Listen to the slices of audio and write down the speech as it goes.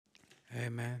Hey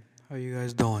man, how you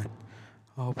guys doing?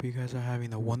 I hope you guys are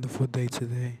having a wonderful day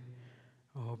today.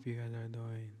 I hope you guys are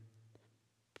doing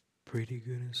pretty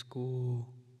good in school,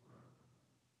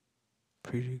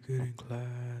 pretty good in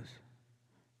class,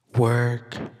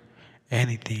 work,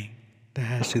 anything that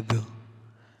has to do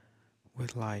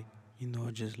with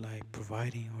just like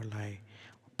providing or like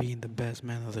being the best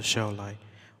man of the show, like,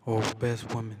 or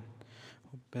best woman,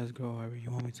 or best girl, however you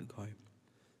want me to call it.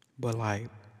 But like,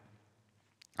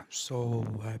 I'm so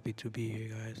happy to be here,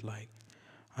 guys. Like,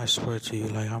 I swear to you,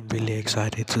 like I'm really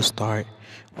excited to start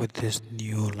with this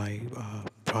new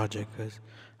project because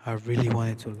I really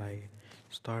wanted to like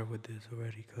start with this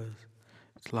already because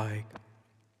it's like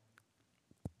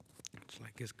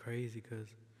it's crazy because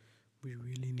we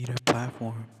really need a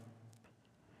platform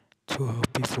to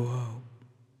help people out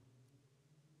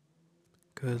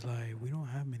because like we don't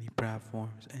have many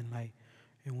platforms and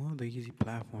one of the easy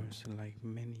platforms to like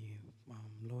many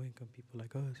low income people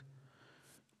like us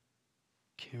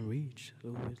can reach.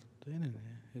 So it's the internet.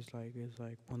 It's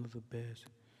like one of the best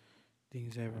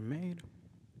things ever made,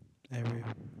 ever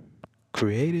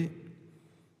created.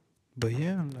 But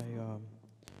yeah,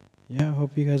 I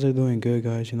hope you guys are doing good,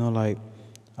 guys.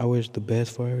 I wish the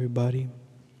best for everybody.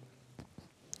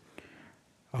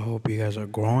 I hope you guys are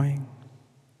growing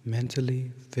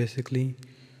mentally, physically,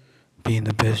 being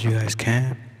the best you guys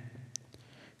can.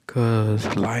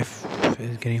 Cause life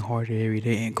is getting harder every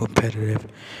day and competitive.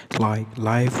 Like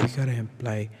life,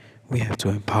 we have to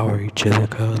empower each other.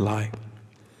 Cause like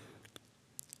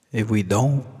if we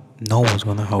don't, no one's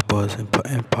gonna help us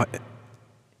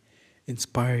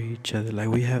inspire each other. Like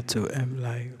we have to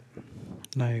like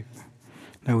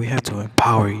Like we have to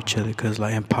empower each other because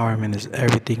like empowerment is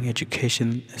everything.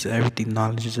 Education is everything.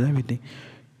 Knowledge is everything.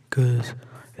 Because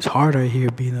it's harder here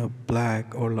being a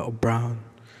black or a brown,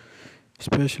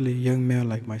 especially a young male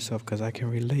like myself. Because I can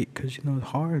relate. Because it's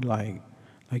hard. Like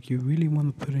you really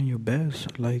want to put in your best.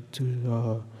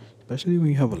 Especially when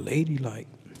you have a lady. Like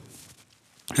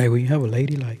when you have a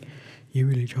lady. Like you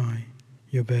really trying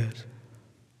your best.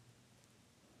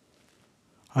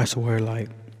 I swear. Like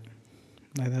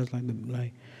that's like the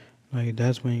like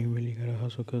that's when you really gotta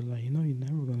hustle, cause you're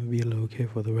never gonna be a little kid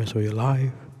for the rest of your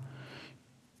life.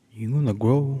 You're gonna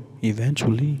grow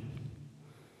eventually.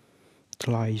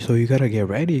 So you gotta get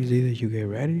ready. It's either you get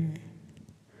ready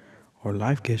or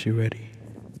life gets you ready.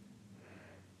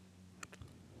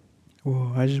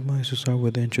 Well, I just wanted to start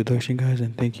with the introduction, guys,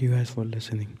 and thank you guys for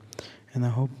listening. And I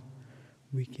hope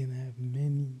we can have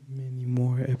many, many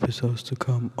more episodes to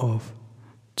come of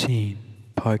Teen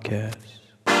Podcast.